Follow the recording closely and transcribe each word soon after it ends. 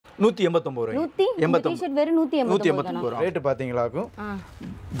189 ரூபாய் 180 டி-ஷர்ட் வெறும் 189 rate பாத்தீங்களாக்கும்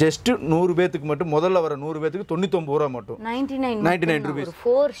just 100 பேத்துக்கு மட்டும் முதல்ல வர 100 பேத்துக்கு 99 ரூபாய் மட்டும் 99 ரூபாய்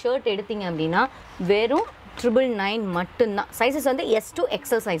 4 ஷர்ட் எடுத்தீங்க அப்படினா வெறும் 999 மட்டும் தான் சைஸஸ் வந்து S to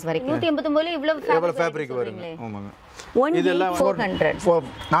XL சைஸ் வரைக்கும் 189 இவ்வளவு ஃபேப்ரிக் வருங்க ஆமாங்க இதெல்லாம் 400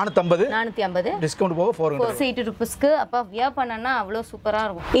 450 டிஸ்கவுண்ட் போக 480 ரூபாய்க்கு அப்ப வியர் பண்ணனா அவ்வளவு சூப்பரா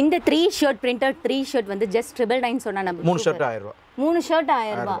இருக்கும் இந்த 3 ஷர்ட் பிரிண்டட் 3 ஷர்ட் வந்து ஜஸ்ட் 999 சொன்னா நம்ம 3 ஷர்ட் 1000 ரூபாய் 3 ஷர்ட்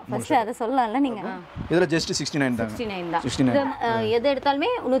 1000 ரூபாய் ஃபர்ஸ்ட் அத சொல்லலாம்ல நீங்க இதல ஜஸ்ட் 69 தான் எது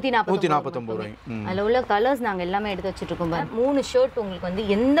எடுத்தாலுமே 149 ரூபாய் அதுல உள்ள கலர்ஸ் நாங்க எல்லாமே எடுத்து வச்சிட்டு இருக்கோம் 3 ஷர்ட் உங்களுக்கு வந்து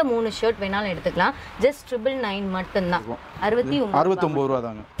எந்த 3 ஷர்ட் வேணாலும் எடுத்துக்கலாம் ஜஸ்ட் 999 மட்டும் தான் 69 ரூபாய்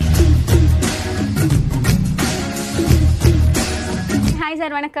தாங்க ஹாய்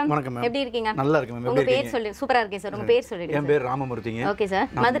சார் வணக்கம் வணக்கம் மேம் எப்படி இருக்கீங்க நல்லா இருக்கேன் மேம் உங்க பேர் சொல்லு சூப்பரா இருக்கே சார் உங்க பேர் சொல்லிடுங்க என் பேர் ராமமூர்த்திங்க ஓகே சார்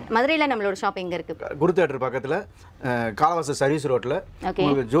மதுரையில நம்மளோட ஷாப் எங்க இருக்கு குரு தியேட்டர் பக்கத்துல காலவாச சர்வீஸ் ரோட்ல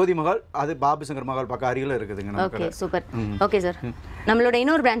உங்களுக்கு ஜோதி மஹால் அது பாபுசங்கர் மஹால் பக்கம் அருகில இருக்குதுங்க நம்ம ஓகே சூப்பர் ஓகே சார் நம்மளோட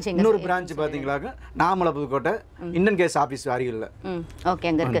இன்னொரு பிரான்ச் எங்க இன்னொரு branch பாத்தீங்களாக்க Nagamalai Pudukkottai Indian case office அருகில ஓகே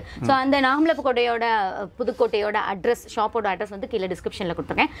அங்க இருக்கு சோ அந்த நாகமலை புதுக்கோட்டையோட அட்ரஸ் ஷாப்போட அட்ரஸ் வந்து கீழ டிஸ்கிரிப்ஷன்ல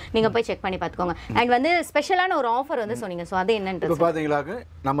கொடுத்திருக்கேன் நீங்க போய் செக் பண்ணி பாத்துக்கோங்க அண்ட் வந்து ஸ்பெஷலான ஒரு ஆஃபர் வந்து சொன்னீங்க சோ அது என்னன்றது இப்போ பாத்தீங்களாக்க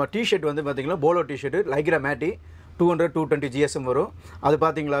நம்ம டி-ஷர்ட் வந்து பாத்தீங்களா polo T-shirt Lycra matte 200 220 GSM வரும் அது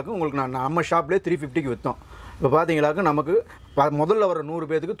பாத்தீங்களாக்க உங்களுக்கு நம்ம ஷாப்லயே 350 க்கு வித்தோம் இப்போ பாத்தீங்களாக்க நமக்கு முதல்ல வர 100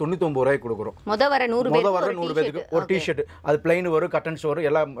 பேருக்கு 99 ரூபாய் கொடுக்குறோம் முதல்ல வர 100 பேருக்கு ஒரு டி-ஷர்ட் அது ப்ளைன் வரும் கட்டன்ஸ் வரும்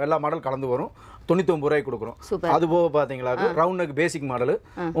எல்லா மாடல் கலந்து வரும் 99 ரூபாய் கொடுக்குறோம் அது போக பாத்தீங்களாக்க ரவுண்ட் நெக் பேசிக் மாடல்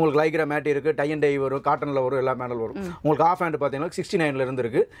உங்களுக்கு லைக்ரா மேட்டி இருக்கு டை அண்ட் டை வரும் காட்டன்ல வரும் எல்லா மாடல் வரும் உங்களுக்கு ஆஃப் ஹேண்ட் பாத்தீங்கன்னா 69 ல இருந்து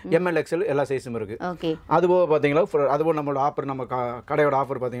இருக்கு ML XL எல்லா சைஸும் இருக்கு அது போக பாத்தீங்களா அது போக நம்மளோட ஆஃபர் நம்ம கடையோட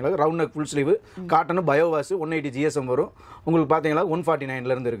ஆஃபர் பாத்தீங்களா round neck full sleeve cotton பயோவாஸ் 180 GSM வரும் உங்களுக்கு பாத்தீங்களா 149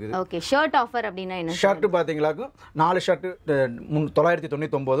 ல இருந்து இருக்குது ஓகே ஷர்ட் ஆஃபர் அப்படினா என்ன ஷர்ட் பாத்தீங்களாக்க 4 ஷர்ட்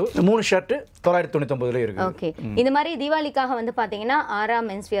 999 3 ஷர்ட் 999 ல இருக்கு ஓகே இந்த மாதிரி தீபாவளிக்காக வந்து பாத்தீங்கன்னா ஆரா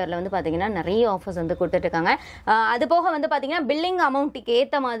மென்ஸ் வியர்ல வந்து பாத்தீங்கன்னா நிறைய ஆஃபர்ஸ் வந்து கொடுத்துட்டு இருக்காங்க அது போக வந்து பாத்தீங்கன்னா பில்லிங் அமௌண்ட்க்கு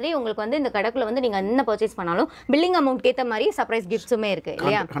ஏத்த மாதிரி உங்களுக்கு வந்து இந்த கடைக்குள்ள வந்து நீங்க என்ன பர்ச்சேஸ் பண்ணாலும் பில்லிங் அமௌண்ட்க்கு ஏத்த மாதிரி சர்ப்ரைஸ் கிஃப்ட்ஸுமே இருக்கு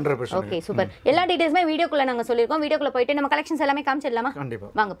இல்லையா 100% ஓகே சூப்பர் எல்லா டீடைல்ஸ்மே வீடியோக்குள்ள நாங்க சொல்லிருக்கோம் வீடியோக்குள்ள போய்ட்டு நம்ம கலெக்ஷன்ஸ் எல்லாமே காமிச்சிடலாமா கண்டிப்பா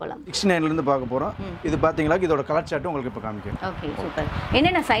வாங்க போலாம் 69 ல இருந்து பார்க்க போறோம் இது பாத்தீங்களா இதோட கலர் சார்ட் உங்களுக்கு இப்ப காமிக்கிறேன் ஓகே சூப்பர்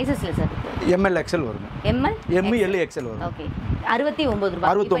என்னென்ன சைஸஸ்ல சார் ML XL வருங்க ML XL வரும் ஓகே 69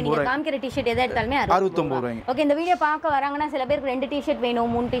 ரூபாய் இப்போ நீங்க காமிக்கிற டி-ஷர்ட் எதை எடுத்தாலுமே 69 ரூபாய் ஓகே இந்த வீடியோ பார்க்க வராங்கன்னா சில பேருக்கு 2 டி-ஷர்ட்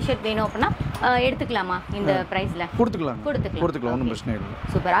வேணும் 3 டி-ஷர்ட் வேணும் அப்படினா எடுத்துக்கலாமா இந்த பிரைஸ்ல கொடுத்துக்கலாம் ஒண்ணும் பிரச்சனை இல்ல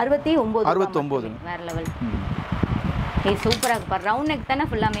சூப்பர் 69 வேற லெவல் சூப்பரா இருக்கு ரவுண்ட் நெக் தான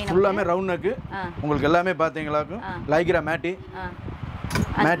ஃபுல்லாமே ரவுண்ட் நெக் உங்களுக்கு எல்லாமே பாத்தீங்களா Lycra matte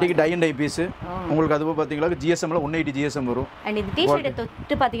மேட்டிக் tie and tie piece உங்களுக்கு அது பாத்தீங்களா GSM ல 180 GSM வரும் and இந்த டி-ஷர்ட்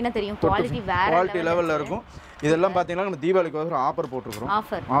தொட்டு பாத்தீங்கன்னா தெரியும் குவாலிட்டி லெவல்ல இருக்கும் இதெல்லாம் பாத்தீங்கன்னா நம்ம தீபாவளிக்கு ஒரு ஆஃபர் போட்டுறோம்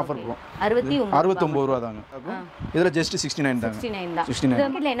ஆஃபர் 69 ரூபாய் தாங்க இதல ஜஸ்ட் 69 தாங்க 69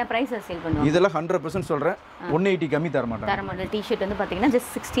 இதுல என்ன பிரைஸ் சேல் பண்ணுவாங்க இதெல்லாம் 100% சொல்றேன் 180 கம்மி தர மாட்டாங்க டி-ஷர்ட் வந்து பாத்தீங்கன்னா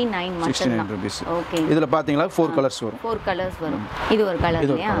ஜஸ்ட் 69 மட்டும் தான் rupees ஓகே இதல பாத்தீங்களா 4 கலர்ஸ் வரும் 4 கலர்ஸ் வரும் இது ஒரு கலர்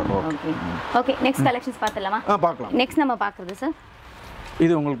இல்லையா ஓகே ஓகே நெக்ஸ்ட் கலெக்ஷன்ஸ் பார்த்தலாமா பார்க்கலாம் நெக்ஸ்ட் நம்ம பார்க்கிறது சார்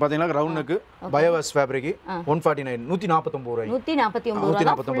இது உங்களுக்கு பாத்தீங்கன்னா ரவுண்ட் நெக் பயோவாஸ் ஃபேப்ரிக் 149 ரூபாய்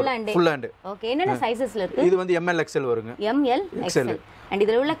 149 ஃபுல் ஹேண்ட் ஓகே என்னென்ன சைஸஸ்ல இருக்கு இது வந்து ML XL வருங்க ML XL and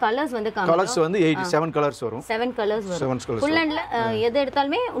இதுல உள்ள கலர்ஸ் வந்து கலர்ஸ் வந்து 87 கலர்ஸ் வரும் 7 கலர்ஸ் வரும் ஃபுல் ஹேண்ட்ல எது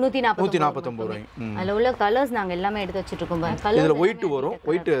எடுத்தாலுமே 149 ரூபாய் அதுல உள்ள கலர்ஸ் நாங்க எல்லாமே எடுத்து வச்சிட்டு இருக்கோம் கலர் இதுல ஒயிட் வரும்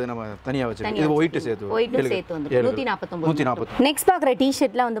ஒயிட் நம்ம தனியா வச்சிருக்கோம் இது ஒயிட் சேர்த்து வந்து 149 நெக்ஸ்ட் பாக்குற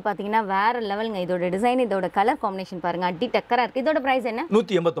டி-ஷர்ட்ல வந்து பாத்தீங்கன்னா வேற லெவல்ங்க இதோட டிசைன் இதோட கலர் காம்பினேஷன் பாருங்க அடி டக்கரா இருக்கு இதோட பிரைஸ் என்ன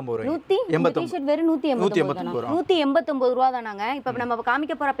 189 ரூபாய் டி-ஷர்ட் வெறும் 189 ரூபாய் தானாங்க இப்போ நம்ம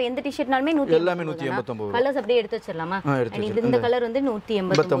காமிக்க போறப்ப எந்த டி-ஷர்ட்னாலுமே 189 கலர்ஸ் அப்படியே எடுத்து வச்சிரலாமா இந்த கலர் வந்து 189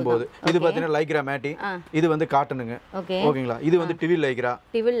 இது பாத்தீங்கன்னா லைக்ரா மேட்டி இது வந்து காட்டனுங்க ஓகேங்களா இது வந்து டிவில் லைக்ரா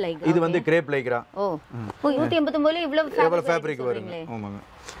இது வந்து கிரேப் லைக்ரா ஓ 189 ல இவ்வளவு ஃபேப்ரிக் வருங்க ஆமாங்க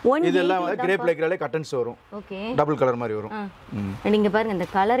இதெல்லாம் கிரேப் லைக்ராலே கட்டன்ஸ் வரும் ஓகே டபுள் கலர் மாதிரி வரும் நீங்க பாருங்க இந்த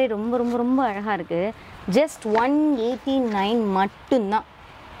கலரே ரொம்ப ரொம்ப ரொம்ப அழகா இருக்கு ஜஸ்ட் 189 மட்டும் தான்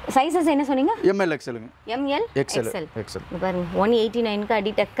சைஸஸ் என்ன சொன்னீங்க ML XLங்க ML XL பாருங்க 189 க்கு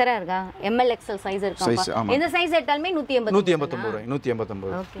அடி டக்கரா இருக்கா ML XL சைஸ் இருக்கா இந்த சைஸ் எடுத்தாலுமே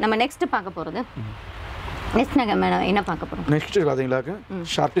 189 ஓகே நம்ம நெக்ஸ்ட் பார்க்க போறது நெக்ஸ்ட் நாங்க என்ன பார்க்க போறோம் next பாத்தீங்களாக்க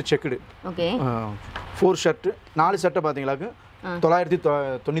shirt checked okay 4 shirt 4 shirt பாத்தீங்களாக்க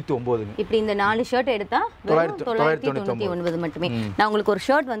 999 இப்போ இந்த 4 ஷர்ட் எடுத்தா 999 மட்டுமே நான் உங்களுக்கு ஒரு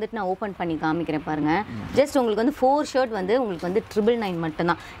ஷர்ட் வந்துட்டு நான் ஓபன் பண்ணி காமிக்கிறேன் பாருங்க ஜஸ்ட் உங்களுக்கு வந்து 4 ஷர்ட் வந்து உங்களுக்கு வந்து 999 மட்டும்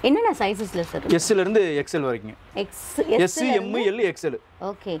தான் என்னென்ன சைஸஸ்ல சார் S ல இருந்து XL வரைக்கும் S M L XL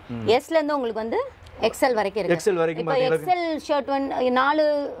okay S ல இருந்து உங்களுக்கு வந்து எக்ஸ்எல் வரைக்கும் இருக்கு. எக்ஸ்எல் வரைக்கும் இப்போ எக்ஸ்எல் ஷர்ட் வந்து 4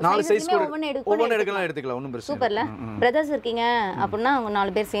 சைஸ் கூட ஒவ்வொரு எடுத்துக்கலாம் ஒண்ணும் பிரச்சனை சூப்பர்ல. பிரதர்ஸ் இருக்கீங்க அப்படினா அவங்க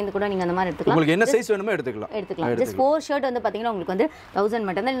 4 பேர் சேர்ந்து கூட நீங்க அந்த மாதிரி எடுத்துக்கலாம். உங்களுக்கு என்ன சைஸ் வேணுமோ எடுத்துக்கலாம். ஜஸ்ட் 4 ஷர்ட் வந்து பாத்தீங்கன்னா உங்களுக்கு வந்து 1000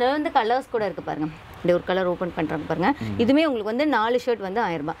 மட்டும் தான். இதுல வந்து கலர்ஸ் கூட இருக்கு பாருங்க. இந்த ஒரு கலர் ஓபன் பண்றாங்க பாருங்க. இதுமே உங்களுக்கு வந்து 4 ஷர்ட் வந்து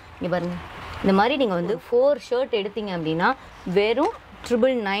 1000 ரூபாய். இங்க பாருங்க. இந்த மாதிரி நீங்க வந்து 4 ஷர்ட் எடுத்தீங்க அப்படின்னா வெறும்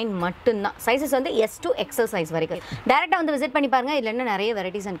 999 மட்டும்தான். சைஸஸ் வந்து S to XL சைஸ் வரைக்கும். டைரக்டா வந்து விசிட் பண்ணி பாருங்க. இதுல என்ன நிறைய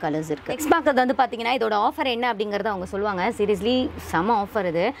வெரைட்டிஸ் அண்ட் கலர்ஸ் இருக்கு. நெக்ஸ்ட் பார்க்கறது வந்து பாத்தீங்கன்னா இதோட ஆஃபர் என்ன அப்படிங்கறத அவங்க சொல்லுவாங்க. சீரியஸ்லி செம ஆஃபர்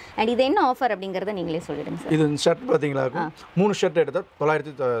இது. அண்ட் இது என்ன ஆஃபர் அப்படிங்கறத நீங்களே சொல்லிடுங்க சார். இது ஷர்ட் பாத்தீங்களா 3 ஷர்ட் எடுத்தா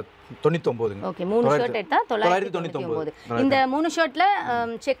 999. ஓகே 3 ஷர்ட் எடுத்தா 999. இந்த 3 ஷர்ட்ல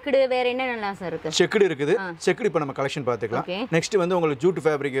செக்குடு வேற என்னென்னலாம் சார் இருக்கு? செக்குடு இருக்குது. செக்குடு இப்ப நம்ம கலெக்ஷன் பாத்துக்கலாம். நெக்ஸ்ட் வந்து உங்களுக்கு ஜூட்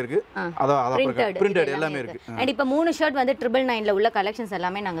ஃபேப்ரிக் இருக்கு. அத பிரிண்டட் எல்லாமே இருக்கு. அண்ட் இப்ப 3 ஷர்ட் வந்து 999ல உள்ள கலெக்ஷன்ஸ்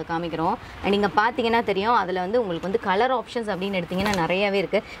எல்லாமே நாங்க காமிக்கிறோம். அண்ட் நீங்க பாத்தீங்கன்னா தெரியும் அதுல வந்து உங்களுக்கு வந்து கலர் ஆப்ஷன்ஸ் அப்படின்னு எடுத்தீங்கன்னா நிறையவே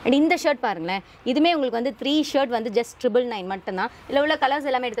இருக்கு. அண்ட் இந்த ஷர்ட் பாருங்களேன். இதுமே உங்களுக்கு வந்து 3 ஷர்ட் வந்து ஜஸ்ட் 999 மட்டும் தான். இதுல உள்ள கலர்ஸ்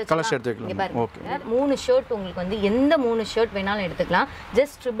எல்லாமே எடுத்து வச்சுக்கலாம். ஓகே 3 ஷர்ட் உங்களுக்கு வந்து எந்த 3 ஷர்ட் வேணாலும் எடுத்துக்கலாம்.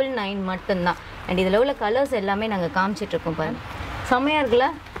 ஜஸ்ட் 999 மட்டும்தான். அண்ட் இதுல உள்ள கலர்ஸ் எல்லாமே நாங்க காமிச்சிட்டு இருக்கோம் பாருங்க. செமையா இருக்குல்ல?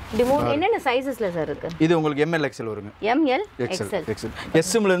 என்னென்ன சைஸஸ்ல சார் இருக்கு? இது உங்களுக்கு ML XL வருங்க. ML XL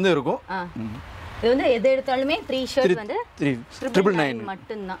SM ல இருந்து இருக்கும். இது வந்து எது எடுத்தாலுமே 3 ஷர்ட் வந்து 999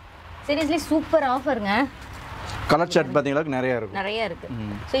 மட்டும்தான். Seriously super ஆஃபர்ங்க. கலர் சார்ட் பாத்தீங்களா நிறைய இருக்கு.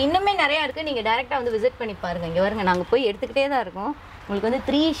 சோ இன்னுமே நிறைய இருக்கு. நீங்க டைரக்டா வந்து விசிட் பண்ணி பாருங்க. இங்க பாருங்க நாங்க போய் எடுத்துக்கிட்டே தான் இருக்கோம். உங்களுக்கு வந்து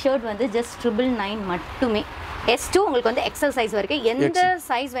 3 ஷர்ட் வந்து ஜஸ்ட் 999 மட்டுமே. S2 உங்களுக்கு வந்து XL சைஸ் வரைக்கும் எந்த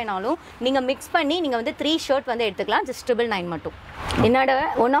சைஸ் வேணாலும் நீங்க மிக்ஸ் பண்ணி நீங்க வந்து 3 ஷர்ட் வந்து எடுத்துக்கலாம். ஜஸ்ட் 999 மட்டும். என்னோட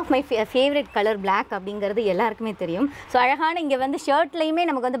one of my favourite colour Black அப்படிங்கிறது எல்லாருக்குமே தெரியும். ஸோ அழகான இங்கே வந்து ஷர்ட்லையுமே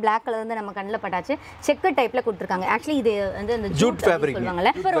நமக்கு வந்து Black கலர் வந்து நம்ம கண்ணில் பட்டாச்சு. செக்கு டைப்பில் கொடுத்துருக்காங்க. ஆக்சுவலி இது வந்து அந்த ஜூட் ஃபேப்ரிக்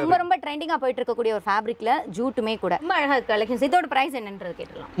சொல்லுவாங்கல்ல. இப்போ ரொம்ப ட்ரெண்டிங்காக போயிட்டு இருக்கக்கூடிய ஒரு ஃபேப்ரிக்ல ஜூட்டுமே கூட ரொம்ப அழகாக கலெக்ஷன்ஸ். இதோட பிரைஸ் என்னன்றது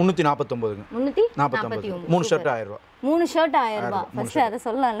கேட்டலாம். 349. 349. 3 ஷர்ட் 1000 ரூபாய். 3 ஷர்ட் 1000 ரூபாய். ஃபர்ஸ்ட் அதை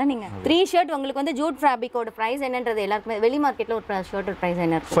சொல்லலாம்ல நீங்க. 3 ஷர்ட் உங்களுக்கு வந்து ஜூட் ஃபேப்ரிக்கோட பிரைஸ் என்னன்றது எல்லாருக்குமே வெளி மார்க்கெட்ல ஒரு ஷர்ட்டோட பிரைஸ்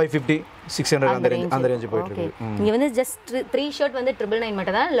என்ன இருக்கு? 550 600 அந்த ரேஞ்ச் போயிட்டு இருக்கு. இங்க வந்து ஜஸ்ட் 3 ஷர்ட் வந்து 999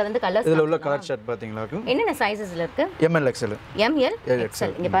 மட்டும் தான். இல்ல வந்து கலர்ஸ் இதுல உள்ள கலர் ஷர்ட் பாத்தீங்களா? என்னென்ன சைஸஸ்ல இருக்கு? ML XL. ML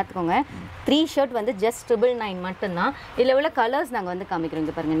XL. இங்க பாத்துக்கோங்க. 3 ஷர்ட் வந்து ஜஸ்ட் 999 மட்டும் தான். இதுல உள்ள கலர்ஸ் நாங்க வந்து காமிக்கிறோம்.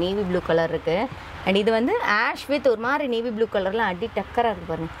 இங்க பாருங்க நேவி ப்ளூ கலர் இருக்கு. அண்ட் இது வந்து ஆஷ் வித் ஒரு மாதிரி நேவி ப்ளூ கலர்ல அடி டக்கரா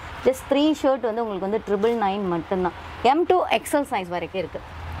இருக்கு பாருங்க. ஜஸ்ட் 3 ஷர்ட் வந்து உங்களுக்கு வந்து 999 மட்டும் தான். M to XL சைஸ் வரைக்கும் இருக்கு.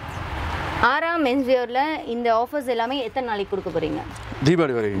 ஆரா மென்ஸ் வியர்ல இந்த ஆஃபர்ஸ் எல்லாமே எத்தனை நாளைக்கு கொடுக்க போறீங்க?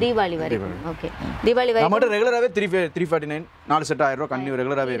 தீபாவளி வரைக்கும். ஓகே தீபாவளி வரைக்கும். நம்ம ரெகுலராவே 349 4 செட் 1000 ரூபாய் கண்டினியூ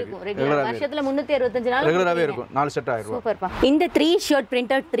ரெகுலராவே இருக்கு. வருஷத்துல 365 நாள் ரெகுலராவே இருக்கும். 4 செட் 1000 ரூபாய். சூப்பர்ப்பா. இந்த 3 ஷர்ட்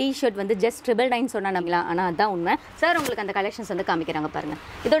பிரிண்டட் 3 ஷர்ட் வந்து ஜஸ்ட் 999 சொன்னா நம்பலாம். ஆனா அதான் உண்மை. சார் உங்களுக்கு அந்த கலெக்ஷன்ஸ் வந்து காமிக்கறாங்க பாருங்க.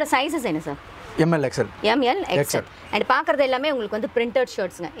 இதோட சைஸஸ் என்ன சார்? ML XL. அண்ட் பார்க்கறது எல்லாமே உங்களுக்கு வந்து printed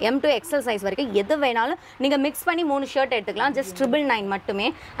ஷர்ட்ஸ்ங்க. M to XL size வரைக்கும் எது வேணாலும் நீங்க மிக்ஸ் பண்ணி 3 ஷர்ட் எடுத்துக்கலாம். ஜஸ்ட் 999 மட்டுமே.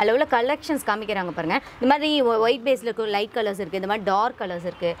 அதுல உள்ள கலெக்ஷன்ஸ் காமிக்கறாங்க பாருங்க. இந்த மாதிரி ஒயிட் பேஸ்ல இருக்கு, லைட் கலர்ஸ் இருக்கு, இந்த மாதிரி டார்க் கலர்ஸ்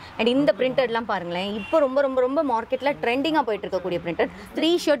இருக்கு. அண்ட் இந்த பிரிண்டட்லாம் பாருங்களேன். இப்போ ரொம்ப மார்க்கெட்ல ட்ரெண்டிங்கா போயிட்டு இருக்கக்கூடிய பிரிண்டட்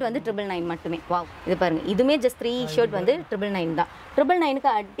 3 ஷர்ட் வந்து 999 மட்டுமே. வாவ் இது பாருங்க. இதுமே ஜஸ்ட் 3 ஷர்ட் வந்து 999 தான்.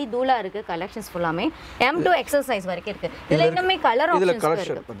 999க்கு அடி தூளா இருக்கு கலெக்ஷன்ஸ் ஃபுல்லாமே. M to XL சைஸ் வரைக்கும் இருக்கு. இதுல இன்னுமே கலர் ஆப்ஷன்ஸ்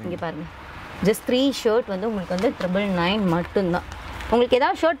இருக்கு. இங்க பாருங்க. ஜஸ்ட் 3 ஷர்ட் வந்து உங்களுக்கு வந்து 999 மட்டும்தான். உங்களுக்கு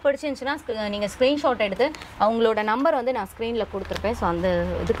ஏதாவது ஷர்ட் பிடிச்சிருந்துச்சுன்னா நீங்கள் ஸ்க்ரீன்ஷாட் எடுத்து அவங்களோட நம்பர் வந்து நான் ஸ்க்ரீனில் கொடுத்துருப்பேன். ஸோ அந்த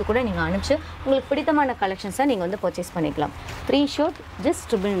இதுக்கு கூட நீங்கள் அனுப்பிச்சு உங்களுக்கு பிடித்தமான கலெக்ஷன்ஸை நீங்கள் வந்து பர்ச்சேஸ் பண்ணிக்கலாம். 3 ஷர்ட் ஜஸ்ட்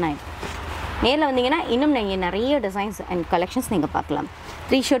 999. நேரில் வந்தீங்கன்னா இன்னும் நீங்கள் நிறைய டிசைன்ஸ் அண்ட் கலெக்ஷன்ஸ் நீங்கள் பார்க்கலாம்.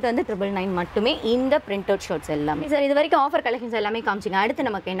 3 ஷர்ட் வந்து 999 மட்டுமே. இந்த பிரிண்டட் ஷர்ட்ஸ் எல்லாமே. சார் இது வரைக்கும் ஆஃபர் கலெக்ஷன்ஸ் எல்லாமே காமிச்சிங்க. அடுத்து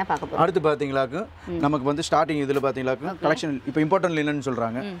நமக்கு என்ன பார்க்க போகிறோம்? அடுத்து பார்த்தீங்களாக்கு நமக்கு வந்து ஸ்டார்டிங் இதில் பார்த்தீங்களாக்கு கலெக்ஷன் இப்போ இம்பார்ட்டன்ட் லினன்னு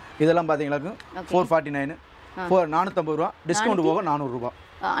சொல்கிறாங்க. இதெல்லாம் பார்த்தீங்களாக்கு 449 450 ரூபா டிஸ்கவுண்ட் போக 400 ரூபா.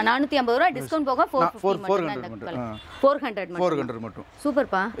 450 ரூபாய் டிஸ்கவுண்ட் போக 400 மட்டும்.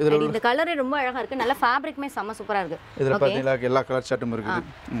 சூப்பர்ப்பா. இந்த கலரே ரொம்ப அழகா இருக்கு. நல்ல ஃபேப்ரிக்மே செம சூப்பரா இருக்கு. இதுல பாத்தீங்களா எல்லா கலர் ஷர்ட்டும் இருக்கு.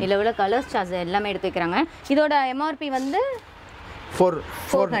 இதுல உள்ள கலர்ஸ் சார்ஜ் எல்லாமே எடுத்து வைக்கறாங்க. இதோட MRP வந்து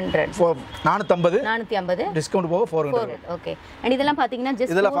 450 டிஸ்கவுண்ட் போக 400. ஓகே. அண்ட் இதெல்லாம் பாத்தீங்கன்னா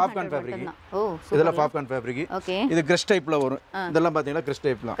ஜஸ்ட் இதெல்லாம் பாப்கார்ன் ஃபேப்ரிக். ஓ இதெல்லாம் பாப்கார்ன் ஃபேப்ரிக். ஓகே. இது கிரஷ் டைப்ல வரும். இதெல்லாம் பாத்தீங்கன்னா கிரஷ்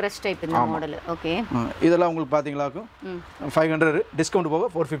டைப்ல. கிரஷ் டைப் இந்த மாடல். ஓகே. இதெல்லாம் உங்களுக்கு பாத்தீங்களா 500 டிஸ்கவுண்ட் போக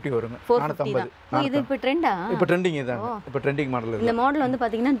 450 வருங்க. 450. இது இப்போ ட்ரெண்டா? இப்போ ட்ரெண்டிங் இதான். இப்போ ட்ரெண்டிங் மாடல் இது. இந்த மாடல் வந்து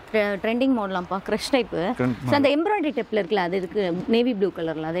பாத்தீங்கன்னா ட்ரெண்டிங் மாடலாம்ப்பா. Crush type. சோ அந்த எம்ப்ராய்டரி டைப்ல இருக்குல அது இருக்கு நேவி ப்ளூ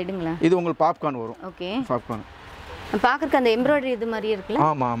கலர்ல. அது எடுங்களா? இது உங்களுக்கு பாப்கார்ன் வரும். ஓகே. பாப்கார்ன் பாக்குறதுக்கு அந்த எம்ப்ராய்டரி இது மாதிரி இருக்குல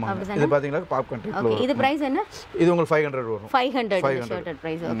ஆமா ஆமா இது பாத்தீங்களா பாப்கார்ன் டைப்ல ஓகே இது பிரைஸ் என்ன இது உங்களுக்கு 500 வரும் 500 ஷர்ட்டட்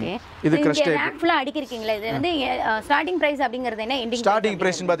பிரைஸ் ஓகே இது கிரஸ்ட் ரேக் ஃபுல்லா அடிக்கிருக்கீங்களா இது வந்து ஸ்டார்டிங் பிரைஸ் அப்படிங்கிறது என்ன எண்டிங் ஸ்டார்டிங்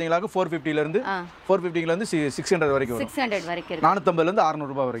பிரைஸ் பாத்தீங்களா 450 ல இருந்து 450 ல இருந்து 600 வரைக்கும் வரும் 600 வரைக்கும் இருக்கு 450 ல இருந்து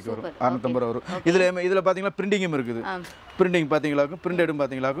 600 ரூபாய் வரைக்கும் வரும் 650 வரும் இதுல பாத்தீங்களா பிரிண்டிங்கும் இருக்குது பிரிண்டிங் பாத்தீங்களா பிரிண்டடும்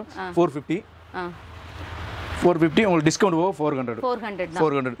பாத்தீங்களா 450 உங்களுக்கு டிஸ்கவுண்ட் போக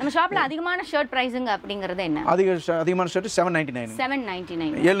 400 நம்ம ஷாப்ல அதிகமான ஷர்ட் பிரைஸிங் அப்படிங்கிறது என்ன அதிகமான ஷர்ட் 799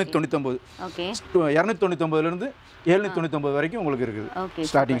 799 ஓகே 299 ல இருந்து 799 வரைக்கும் உங்களுக்கு இருக்குது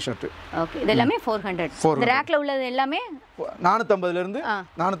ஸ்டார்டிங் ஷர்ட் ஓகே இது எல்லாமே 400 இந்த ரேக்ல உள்ளது எல்லாமே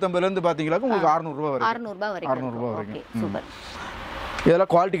 450 ல இருந்து பாத்தீங்களா உங்களுக்கு 600 ரூபாய் வரைக்கும் 600 ரூபாய் வரைக்கும் ஓகே சூப்பர்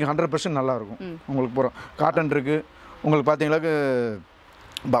இதெல்லாம் குவாலிட்டி 100% நல்லா இருக்கும் உங்களுக்கு போறோம் காட்டன் இருக்கு உங்களுக்கு பாத்தீங்களா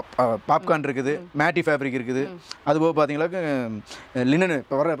பாப்கார்ன் இருக்குது மேட்டி ஃபேப்ரிக் இருக்குது அதுபோக பார்த்தீங்களாக்க லினன்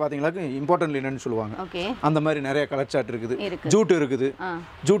இப்போ வர பார்த்தீங்களாக்க இம்பார்ட்டன்ட் லினன் சொல்லுவாங்க அந்த மாதிரி நிறைய கலர் சார்ட் இருக்குது ஜூட் இருக்குது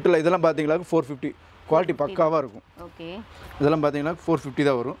ஜூட்டில் இதெல்லாம் பார்த்தீங்களாக்க 450 குவாலிட்டி பக்காவாக இருக்கும் ஓகே இதெல்லாம் பார்த்தீங்கன்னா 450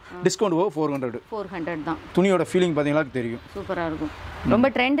 தான் வரும் டிஸ்கவுண்ட் போக 400 தான் துணியோட ஃபீலிங் பார்த்தீங்களா தெரியும் சூப்பராக இருக்கும் ரொம்ப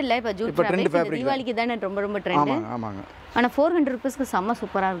ட்ரெண்ட் இல்லை இப்போ ஜூட் ஃபேப்ரிக் தீபாவளிக்கு தானே ரொம்ப ட்ரெண்ட் ஆமாங்க ஆனால் 400 ருபீஸ்க்கு செம்ம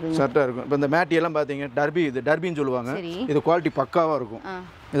சூப்பராக இருக்கும் சட்டாக இருக்கும் இப்போ இந்த மேட்டி எல்லாம் பார்த்தீங்க டர்பின்னு சொல்லுவாங்க இது குவாலிட்டி பக்காவாக இருக்கும்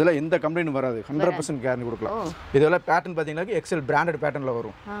இதெல்லாம் எந்த கம்ப்ளைண்டும் வராது 100% கேரண்டி கொடுக்கலாம் இதெல்லாம் பேட்டர்ன் பார்த்தீங்கன்னா எக்ஸல் பிராண்டட் பேட்டர்னில்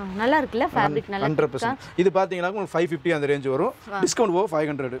வரும் நல்லா இருக்குல்ல ஃபேப்ரிக் நல்லா 100% இது பார்த்தீங்கன்னா உங்களுக்கு 550 அந்த ரேஞ்ச் வரும் டிஸ்கவுண்ட் போக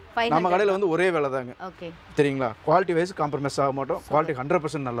 500 நம்ம கடையில் வந்து ஒரே விலை தாங்க சரிங்களா குவாலிட்டி வைஸ் காம்ப்ரமைஸ் ஆக மாட்டோம் குவாலிட்டி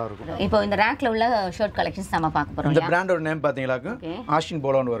 100% நல்லா இருக்கும் இப்போ இந்த ரேக்ல உள்ள ஷர்ட் கலெக்ஷன்ஸ் நம்ம பார்க்க போறோம் இந்த பிராண்டோட நேம் பார்த்தீங்களாக்கு ஆஸ்டின்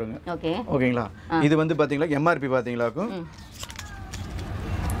போலோன்னு வருங்க ஓகேங்களா இது வந்து பார்த்தீங்களா எம்ஆர்பி பார்த்தீங்களாக்கு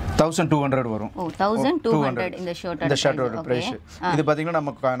 1200 வரும் 1200 இந்த ஷர்ட்டோட பிரைஸ் இது பாத்தீங்கன்னா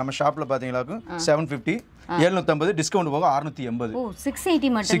நம்ம ஷாப்ல பாத்தீங்களாக்கு 750 750 டிஸ்கவுண்ட் போக 680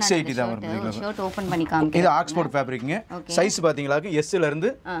 680 மட்டும் 680 தான் வரும் ஷர்ட் ஓபன் பண்ணி காமிங்க இது ஆக்ஸ்போர்ட் ஃபேப்ரிக்ங்க சைஸ் பாத்தீங்களாக்கு S ல இருந்து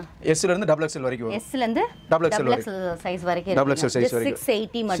டபுள் எக்ஸ்எல் வரைக்கும் வரும் S ல இருந்து டபுள் எக்ஸ்எல் சைஸ் வரைக்கும் டபுள் எக்ஸ்எல் சைஸ் வரைக்கும்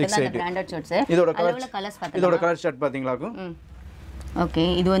 680 மட்டும் தான் பிராண்டட் ஷர்ட்ஸ் இதோட கலர் ஷர்ட் பாத்தீங்களாக்கு ஓகே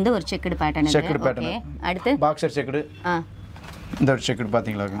இது வந்து ஒரு செக்குடு பேட்டர்ன் அடுத்து பாக்ஸர் செக்குடு இந்த ஒரு ஷர்ட்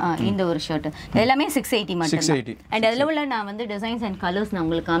பாத்தீங்களா இந்த ஒரு ஷர்ட் எல்லாமே 680 மட்டும் 680 and அதுல உள்ள நான் வந்து டிசைன்ஸ் அண்ட் கலர்ஸ் நான்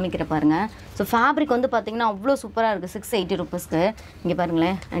உங்களுக்கு காமிக்கிறேன் பாருங்க சோ ஃபேப்ரிக் வந்து பாத்தீங்கன்னா அவ்ளோ சூப்பரா இருக்கு 680 ரூபீஸ்க்கு இங்க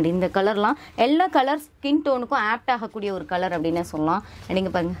பாருங்களேன் and இந்த கலர்லாம் எல்லா கலர் ஸ்கின் டோனுக்கும் ஆப்ட் ஆகக்கூடிய ஒரு கலர் அப்படினே சொல்லலாம் and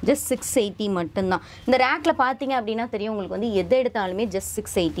இங்க பாருங்க just 680 மட்டும் தான் இந்த ரேக்ல பாத்தீங்க அப்படினா தெரியும் உங்களுக்கு வந்து எதை எடுத்தாலுமே just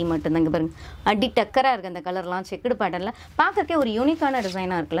 680 மட்டும் தான் இங்க பாருங்க அடி டக்கரா இருக்கு அந்த கலர்லாம் செக்குடு பேட்டர்ன்ல பார்க்கறதுக்கே ஒரு யூனிக்கான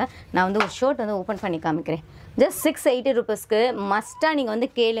டிசைனா இருக்குல நான் வந்து ஒரு ஷர்ட் வந்து ஓபன் பண்ணி காமிக்கிறேன் just 680 ரூபீஸ்க்கு மஸ்டா நீங்க வந்து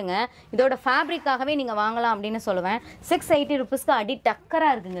கேளுங்க இதோட ஃபேப்ரிக்காகவே நீங்க வாங்கலாம் அப்படினு சொல்லுவேன் 680 ரூபீஸ்க்கு அடி டக்கரா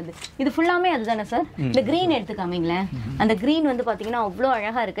இருக்குங்க இது ஃபுல்லாமே அதுதானே சார் இந்த கிரீன் எடுத்து காமிங்களே அந்த கிரீன் வந்து பாத்தீங்கன்னா அவ்வளோ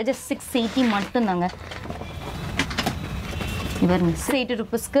அழகா இருக்கு just 680 மட்டும் தாங்க இவருங்க 680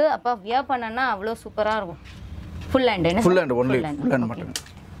 ரூபீஸ்க்கு அப்ப வியா பண்ணனா அவ்வளோ சூப்பரா இருக்கும் full hand only full hand மட்டும்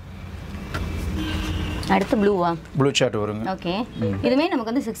அடுத்து ப்ளூவா ப்ளூ ஷர்ட் வருங்க ஓகே இதுமே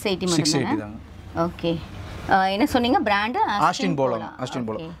நமக்கு வந்து 680 மட்டும் தான் ஓகே என்ன சொன்னீங்க பிராண்ட் ஆஸ்டின் போலோ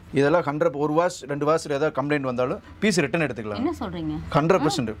இதெல்லாம் 100 ஒரு வாஷ் ரெண்டு வாஷ் ஏதாவது கம்ப்ளைண்ட் வந்தாலும் பீஸ் ரிட்டர்ன் எடுத்துக்கலாம் என்ன சொல்றீங்க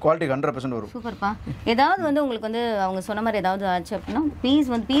 100% குவாலிட்டி 100% வரும் சூப்பர்ப்பா ஏதாவது வந்து உங்களுக்கு வந்து அவங்க சொன்ன மாதிரி ஏதாவது ஆச்சு அப்படினா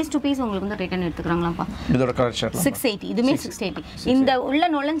பீஸ் டு பீஸ் உங்களுக்கு வந்து ரிட்டர்ன் எடுத்துக்கறாங்களாப்பா இதோட கலர் ஷர்ட் 680 இதுமே 680 இந்த உள்ள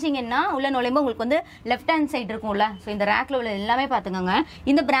நுழைஞ்சிங்கன்னா உள்ள நுழையும்போது உங்களுக்கு வந்து லெஃப்ட் ஹேண்ட் சைடு இருக்கும்ல சோ இந்த ரேக்ல உள்ள எல்லாமே பாத்துக்கங்க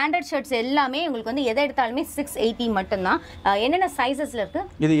இந்த பிராண்டட் ஷர்ட்ஸ் எல்லாமே உங்களுக்கு வந்து எதை எடுத்தாலுமே 680 மட்டும் தான் என்னென்ன சைஸஸ்ல இருக்கு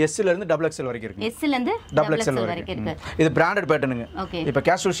இது S ல இருந்து டபுள் எக்ஸ்எல் வரைக்கும் இருக்கு S ல இருந்து டபுள் எக்ஸ்எல் வரைக்கும் இருக்கு இது பிராண்டட் பேட்டர்னுங்க இப்போ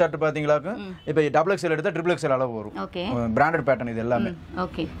கேஷுவல் ஷர்ட் பாத்தீங்களா இப்போ டபுள் எக்ஸ்எல் எடுத்தா ட்ரிபிள் எக்ஸ்எல் அளவு வரும் ஓகே பிராண்டட் பேட்டர்ன் இது எல்லாமே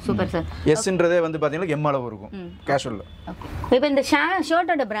ஓகே சூப்பர் சார் S ன்றதே வந்து பாத்தீங்கன்னா M அளவு இருக்கும் கேஷுவல்ல இப்போ இந்த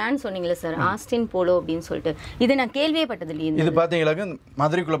ஷர்ட்டோட பிராண்ட் சொன்னீங்களே சார் ஆஸ்டின் போலோ அப்படினு சொல்லிட்டு இது நான் கேள்வியே பட்டது இல்ல இது பாத்தீங்களா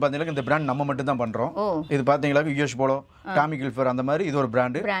மதுரைக்குள்ள பாத்தீங்களா இந்த பிராண்ட் நம்ம மட்டும் தான் பண்றோம் இது பாத்தீங்களா யூஎஸ் போலோ டாமி கில்ஃபர் அந்த மாதிரி இது ஒரு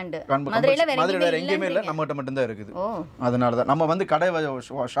பிராண்ட் மதுரையில வேற எங்கேயுமே இல்ல நம்ம கிட்ட மட்டும் தான் இருக்குது அதனால தான் நம்ம வந்து கடை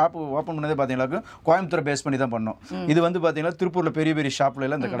ஷாப் ஓபன் பண்ணதே பாத்தீங்களா கோயம்புத்தூர் பேஸ் பண்ணி தான் பண்ணோம் இது வந்து பாத்தீங்கன்னா திருப்பூர்ல பெரிய பெரிய ஷாப்ல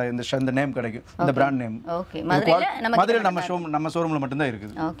எல்லாம் இந்த கடை இந்த நேம் கிடைக்கும் இந்த பிராண்ட் நேம் ஓகே மதுரையில நம்ம ஷோரூம்ல மட்டும் தான்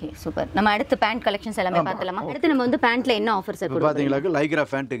இருக்குது ஓகே சூப்பர் நம்ம அடுத்து பேண்ட் கலெக்ஷன்ஸ் எல்லாமே பார்த்தலாமா அடுத்து நம்ம வந்து பேண்ட்ல என்ன ஆஃபர் சார் கொடுப்பீங்க பாத்தீங்களா லைக்ரா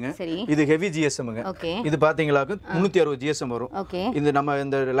பேண்ட்ங்க இது ஹெவி ஜிஎஸ்எம்ங்க இது பாத்தீங்களா 360 ஜிஎஸ்எம் வரும் இந்த நம்ம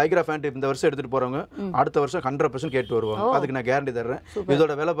இந்த லைக்ரா பேண்ட் இந்த வருஷம் எடுத்துட்டு போறவங்க அடுத்த வருஷம் 100% கேட்டு வருவாங்க அதுக்கு நான் கேரண்டி தரேன்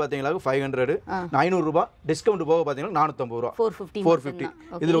இதோட விலை பாத்தீங்களா 500 500 ரூபாய் டிஸ்கவுண்ட் போக பாத்தீங்கன்னா 450 ரூபாய் 450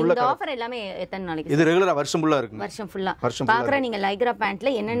 இதுல உள்ள ஆஃபர் எல்லாமே எத்தனை நாளைக்கு இது ரெகுலர் இதெல்லாம் வருஷம் ஃபுல்லா இருக்கு. வருஷம் ஃபுல்லா பாக்குற நீங்க லைக்ரா பேண்ட்ல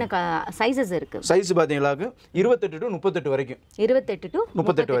என்னென்ன சைஸஸ் இருக்கு? சைஸ் பாத்தீங்களா 28 to 38 வரைக்கும். 28 to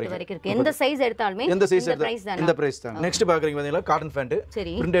 38 வரைக்கும் இருக்கு. எந்த சைஸ் எடுத்தாலுமே இந்த சைஸ் இந்த பிரைஸ் தான். நெக்ஸ்ட் பாக்குறீங்க பாத்தீங்களா cotton pant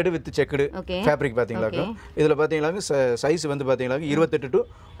printed with checked fabric பாத்தீங்களா. இதுல பாத்தீங்களா சைஸ் வந்து பாத்தீங்களா 28 to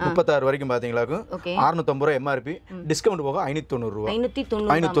 36 வரைக்கும் பாத்தீங்களா 650 ரூபாய் எம்ஆர்பி, டிஸ்கவுண்ட் போக 590 ரூபாய்.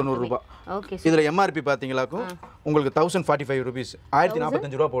 590 ரூபாய். ஓகே. இதுல எம்ஆர்பி பாத்தீங்களா உங்களுக்கு 1045 ரூபீஸ்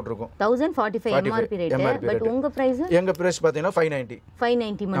 1045 ரூபாய் போட்டுருக்கும். 1045 எம்ஆர்பி ரேட். பட் உங்க பிரைஸ்? எங்க பிரைஸ் பாத்தீங்கன்னா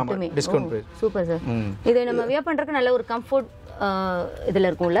 590 மட்டுமே. Discount price. Super sir. இது நம்ம வியர் பண்றதுக்கு நல்ல ஒரு கம்ஃபர்ட் இதுல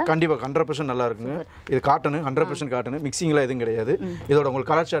இருக்கும்ல. கண்டிப்பா 100% நல்லா இருக்குங்க. இது காட்டன் 100% காட்டன், மிக்சிங்ல எதுவும் கிடையாது. இதோட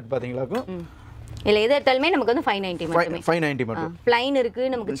உங்களுக்கு கலர் ஷார்ட் பாத்தீங்களா இல்ல எது எடுத்தாலுமே நமக்கு வந்து 590 மட்டுமே. 590 மட்டும். ப்ளைன் இருக்கு,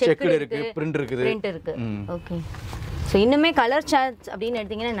 நமக்கு செக் இருக்கு, பிரிண்ட் இருக்கு. ஓகே. சோ இன்னுமே கலர் சார்ட்ஸ் அப்படினு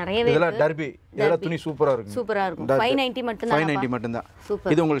எடுத்தீங்கன்னா நிறையவே இருக்கு. இதெல்லாம் டர்பி, இதெல்லாம் துணி சூப்பரா இருக்கும். 590 மட்டும் தான். 590 மட்டும் தான்.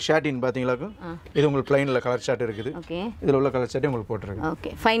 இது உங்களுக்கு ஷார்ட்டின் பாத்தீங்களா இது உங்களுக்கு ப்ளைன்ல கலர் ஷார்ட் இருக்குது. ஓகே. இதுல உள்ள கலர் ஷார்ட் உங்களுக்கு போட்டுருக்கு.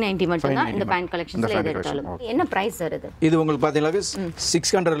 ஓகே. 590 மட்டும் தான் இந்த பேண்ட் கலெக்ஷன்ஸ்ல எது எடுத்தாலும். என்ன பிரைஸ் சார் இது? இது உங்களுக்கு பாத்தீங்களா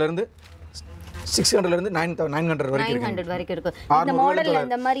 600 ல இருந்து 900 வரைக்கும் இருக்கு. இந்த மாடல்ல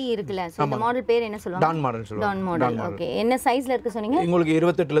இந்த மாதிரி இருக்குல, சோ இந்த மாடல் பேர் என்ன சொல்வாங்க? டான் மாடல் சொல்லுவாங்க. Don model. ஓகே. என்ன சைஸ்ல இருக்கு சொன்னீங்க? உங்களுக்கு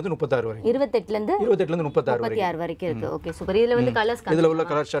 28 ல இருந்து 36 வரைக்கும். 28 ல இருந்து 36 வரைக்கும் இருக்கு. Okay super. இதுல வந்து கலர்ஸ் இதுல உள்ள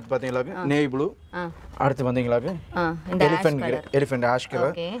கலர் ஷார்ட் பாத்தீங்களா நேவி ப்ளூ, அடுத்து வந்தீங்களா இந்த எலிஃபண்ட் ஆஷ்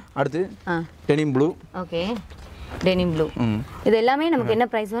கலர், அடுத்து denim blue. Okay. Denim blue. இது எல்லாமே நமக்கு என்ன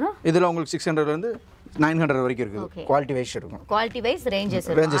பிரைஸ் வரும்? இதுல உங்களுக்கு 600 ல இருந்து 900 வரைக்கும் இருக்கு. குவாலிட்டி வைஸ் இருக்கும். குவாலிட்டி வைஸ் ரேஞ்சஸ்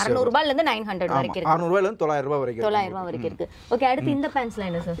இருக்கு. 600 ரூபாயில இருந்து 900 வரைக்கும் இருக்கு. 600 ரூபாயில இருந்து 900 ரூபாய் வரைக்கும். 900 ரூபாய் வரைக்கும் இருக்கு. ஓகே. அடுத்து இந்த பேண்ட்ஸ்ல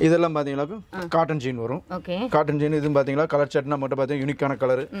என்ன சார்? இதெல்லாம் பாத்தீங்கன்னா காட்டன் ஜீன் வரும். ஓகே. காட்டன் ஜீன் இது பாத்தீங்கன்னா கலர் சார்ட்னா மட்டும் பாத்தீங்கன்னா யூனிக்கான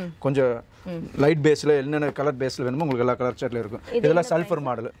கலர், கொஞ்சம் லைட் பேஸ்ல என்னென்ன கலர் பேஸ்ல வேணுமோ உங்களுக்கு எல்லா கலர் சார்ட்ல இருக்கும். இதெல்லாம் சல்ஃபர்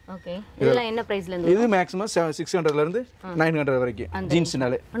மாடல். ஓகே. இதெல்லாம் என்ன பிரைஸ்ல இருந்து? இது மேக்ஸிமம் 600 ல இருந்து 900 வரைக்கும்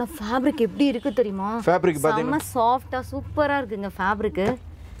ஜீன்ஸ்னாலே. ஆனா ஃபேப்ரிக் எப்படி இருக்கு தெரியுமா? ஃபேப்ரிக் பாத்தீங்கன்னா சாஃப்ட்டா சூப்பரா இருக்குங்க ஃபேப்ரிக்.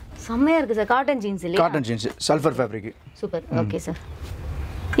 செம்மையா இருக்கு சார். காட்டன் ஜீன்ஸ் இல்லையா? Cotton jeans sulphur fabric. Super. Okay sir.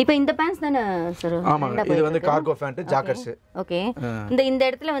 இப்போ இந்த பேண்ட்ஸ் தான சார்? ஆமாங்க. இது வந்து கார்கோ பேண்ட் ஜாக்கர்ஸ். ஓகே. இந்த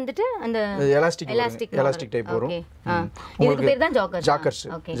இடத்துல வந்துட்டு அந்த எலாஸ்டிக் டைப் வரும். இதுக்கு பேர் தான் ஜாக்கர்ஸ்.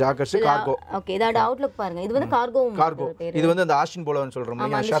 Joggers cargo. ஓகே. இதோட அவுட்லுக் பாருங்க. இது வந்து கார்கோ. இது வந்து அந்த ஆஷின் போலன்னு சொல்றோம்.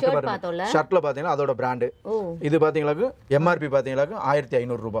 நீங்க ஷர்ட் பாருங்க. ஷர்ட்ல பாத்தீங்கன்னா அதோட பிராண்ட். இது பாத்தீங்களா எம்ஆர்பி பாத்தீங்களா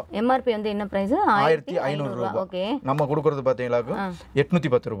 1500 ரூபாய். எம்ஆர்பி வந்து என்ன பிரைஸ்? 1500 ரூபாய். ஓகே. நம்ம கொடுக்கிறது பாத்தீங்களா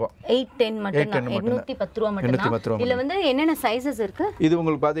 810 ரூபாய். 810 மட்டும். 810 ரூபாய் மட்டும். இதுல வந்து என்னென்ன சைஸஸ் இருக்கு? இது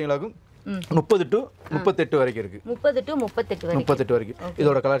உங்களுக்கு பாத்தீங்களா 30 to 38 வரைக்கும் இருக்கு. 30 to 38 வரைக்கும்.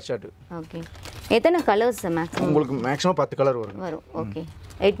 இதோட கலர் சார்ட். ஓகே. எத்தனை கலர்ஸ் மேக்ஸிமம்? உங்களுக்கு மேக்ஸிமம் 10 கலர் வரும். ஓகே.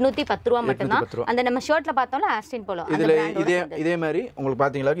 810 ரூபாய் மட்டும் தான். அந்த நம்ம ஷர்ட்ல பார்த்தோம்ல ஆஸ்டின் போலோ. இதுல இதே மாதிரி உங்களுக்கு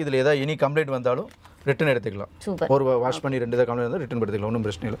பாத்தீங்களா இதுல ஏதாவது எனி கம்ப்ளைண்ட் வந்தாலும் ரிட்டர்ன் எடுத்துக்கலாம். ஒரு வாஷ் பண்ணி 2 தடவை கம்ப்ளைண்ட் வந்தா ரிட்டர்ன் எடுத்துக்கலாம். ஒன்றும்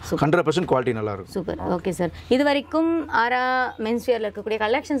பிரச்சனை இல்லை. 100% குவாலிட்டி நல்லா இருக்கும். சூப்பர். Okay sir. இது வரைக்கும் ஆரா மென்ஸ் வியர்ல இருக்கக்கூடிய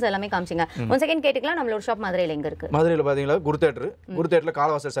கலெக்ஷன்ஸ் எல்லாமே காமிச்சிங்க. ஒன் செகண்ட் கேட்டுக்கலாம். நம்மளோட ஷாப் மதுரையில எங்க இருக்கு? மதுரையில பாத்தீங்களா குருத்தேட்டர்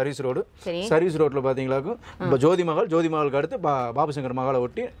காலவாசல் சர்வீஸ் ரோடு. சர்வீஸ் ரோட்ல பாத்தீங்களா இப்போ ஜோதி மகாலுக்கு அடுத்து பாபுசங்கர் மகாலை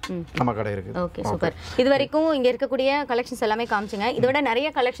ஒட்டி நம்ம கடை இருக்கு. Okay super. இது வரைக்கும் இங்க இருக்கக்கூடிய கலெக்ஷன்ஸ் எல்லாமே காமிச்சிங்க. இதோட நிறைய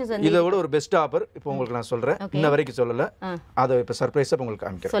கலெக்ஷன்ஸ் வந்து இதோட ஒரு பெஸ்ட் ஆஃபர் இப்போ உங்களுக்கு நான் சொல்றேன். இன்ன வரைக்கும் சொல்லல. அதை இப்போ சர்ப்ரைஸா உங்களுக்கு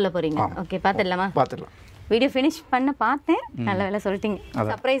காமிக்கிறேன். சொல்ல போறீங்க. ஓகே. பாத்துடலாமா? பாத்துடலாம். வீடியோ ஃபினிஷ் பண்ண பார்த்தேன். நல்ல வேலை சொல்லிட்டீங்க.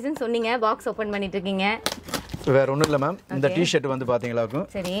 சர்ப்ரைஸ்னு சொன்னீங்க. பாக்ஸ் ஓபன் பண்ணிட்டு இருக்கீங்க. வேற ஒண்ணும் இல்ல மேம். இந்த டி-ஷர்ட் வந்து பாத்தீங்களா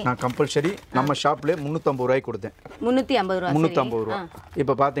நான் கம்பல்சரி நம்ம ஷாப்ல 350 ரூபாய்க்கு கொடுத்தேன். 350 ரூபாய்.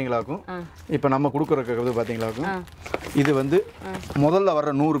 இப்போ பாத்தீங்களா இப்போ நம்ம கொடுக்கறது பாத்தீங்களா இது வந்து முதல்ல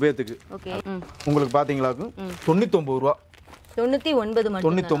வர 100 பேத்துக்கு உங்களுக்கு பாத்தீங்களா 99 ரூபாய்.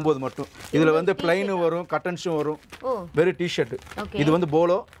 99 மட்டும். இதுல வந்து பிளைன் வரும், கட்டன்ஸும் வரும். வெறும் டி-ஷர்ட். இது வந்து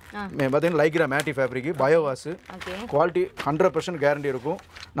போலோ பாத்தீங்கன்னா Lycra matte fabric, பயோவாஸ், quality 100% guarantee இருக்கும்.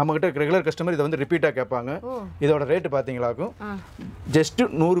 நம்ம கிட்ட ரெகுலர் கஸ்டமர் இதை வந்து ரிப்பீட்டா கேட்பாங்க. இதோட ரேட் பாத்தீங்களா ஜஸ்ட்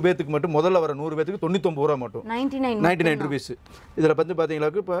 100 பேத்துக்கு மட்டும் முதல்ல வர 100 பேத்துக்கு 99 ரூபாய் மட்டும். 99 ரூபீஸ். இதுல வந்து பாத்தீங்களா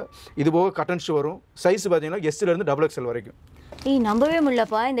இப்போ இது போக கட்டன்ஸ் வரும். சைஸ் பாத்தீங்கன்னா S ல இருந்து XXL வரைக்கும். நம்பவே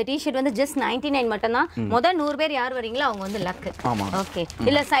முடியலப்பா. இந்த டி-ஷர்ட் வந்து ஜஸ்ட் 99 மட்டும் தான். முதல் 100 பேர் யார் வரீங்களோ அவங்க வந்து லக். ஓகே.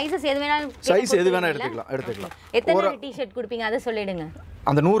 இல்ல சைஸஸ் எது வேணாலும் எடுத்துக்கலாம். எத்தனை டி-ஷர்ட் கொடுப்பீங்க அதை சொல்லிடுங்க.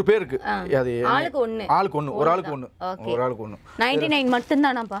 அந்த 100 பேருக்கு ஆளுக்கு ஒன்னு. ஒரு ஆளுக்கு ஒன்னு. 99 மட்டும்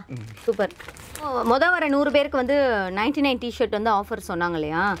தானாப்பா. சூப்பர். முத வர 100 பேருக்கு வந்து 99 டி-ஷர்ட் வந்து ஆஃபர் சொன்னாங்க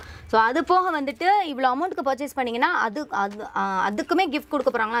இல்லையா? ஸோ அது போக வந்துட்டு இவ்வளோ அமௌண்ட்டுக்கு பர்ச்சேஸ் பண்ணீங்கன்னா அதுக்குமே கிஃப்ட் கொடுக்க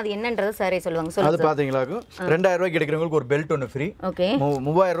போறாங்களா? அது என்னன்றது சாரே சொல்லுவாங்க. அது பாத்தீங்களா 2000 ரூபாய்க்கு எடுக்கிறவங்களுக்கு ஒரு பெல்ட் ஒன்று ஃப்ரீ. ஓகே.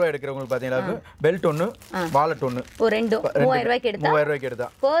 3000 ரூபாய் எடுக்கிறவங்களுக்கு பாத்தீங்களா பெல்ட் ஒன்று, வாலெட் ஒன்று. ஒரு ரெண்டு 3000 ரூபாய்க்கு எடுத்தா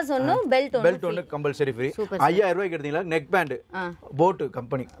பர்ஸ் ஒன்று, பெல்ட் ஒன்று கம்பல்சரி ஃப்ரீ. 5000 ரூபாய்க்கு எடுத்தீங்களா neck band, boat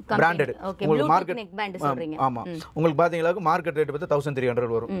company branded உங்களுக்கு மார்க்கெட் நெக் பேண்ட் சொல்றீங்க ஆமா உங்களுக்கு பாத்தீங்களா மார்க்கெட் ரேட் வந்து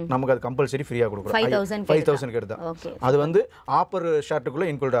 1300 வரும் நமக்கு அது கம்பல்சரி ஃப்ரீயா கொடுக்குறோம் 5000 கேட்டா அது வந்து ஆஃபர் ஷர்ட்டுக்குள்ள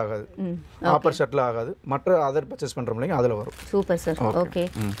இன்க்ளூட் ஆகாது ஆஃபர் ஷர்ட்ல ஆகாது மற்ற அதர் பர்ச்சேஸ் பண்றவங்களுக்கு அதுல வரும் சூப்பர் சார் ஓகே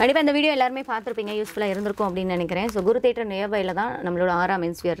கண்டிப்பா இந்த வீடியோ எல்லாரும் பார்த்திருப்பீங்க யூஸ்ஃபுல்லா இருந்திருக்கும் அப்படின்னு நினைக்கிறேன் சோ குரு தியேட்டர் நியர்பைல தான் நம்மளோட ஆரா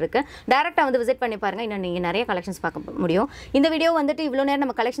மென்ஸ் வியர் இருக்கு டைரக்டா வந்து விசிட் பண்ணி பாருங்க இன்னும் நீங்க நிறைய கலெக்ஷன்ஸ் பார்க்க முடியும் இந்த வீடியோ வந்துட்டு இவ்வளவு நேரம்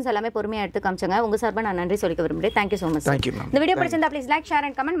நம்ம கலெக்ஷன்ஸ் எல்லாமே பொறுமையா எடுத்து காமிச்சாங்க உங்க சார்பா நான் நன்றி சொல்லிக்க விரும்புறேன் Thank you so much இந்த வீடியோ பிடிச்சிருந்தா please like share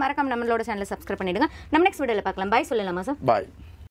and comment மறக்காம நம்மளோட சேனலை சப்ஸ்கிரைப் பண்ணிடுங்க நம்ம நெக்ஸ்ட் வீடியோல பார்க்கலாம் பை சொல்லலாமா சார் பை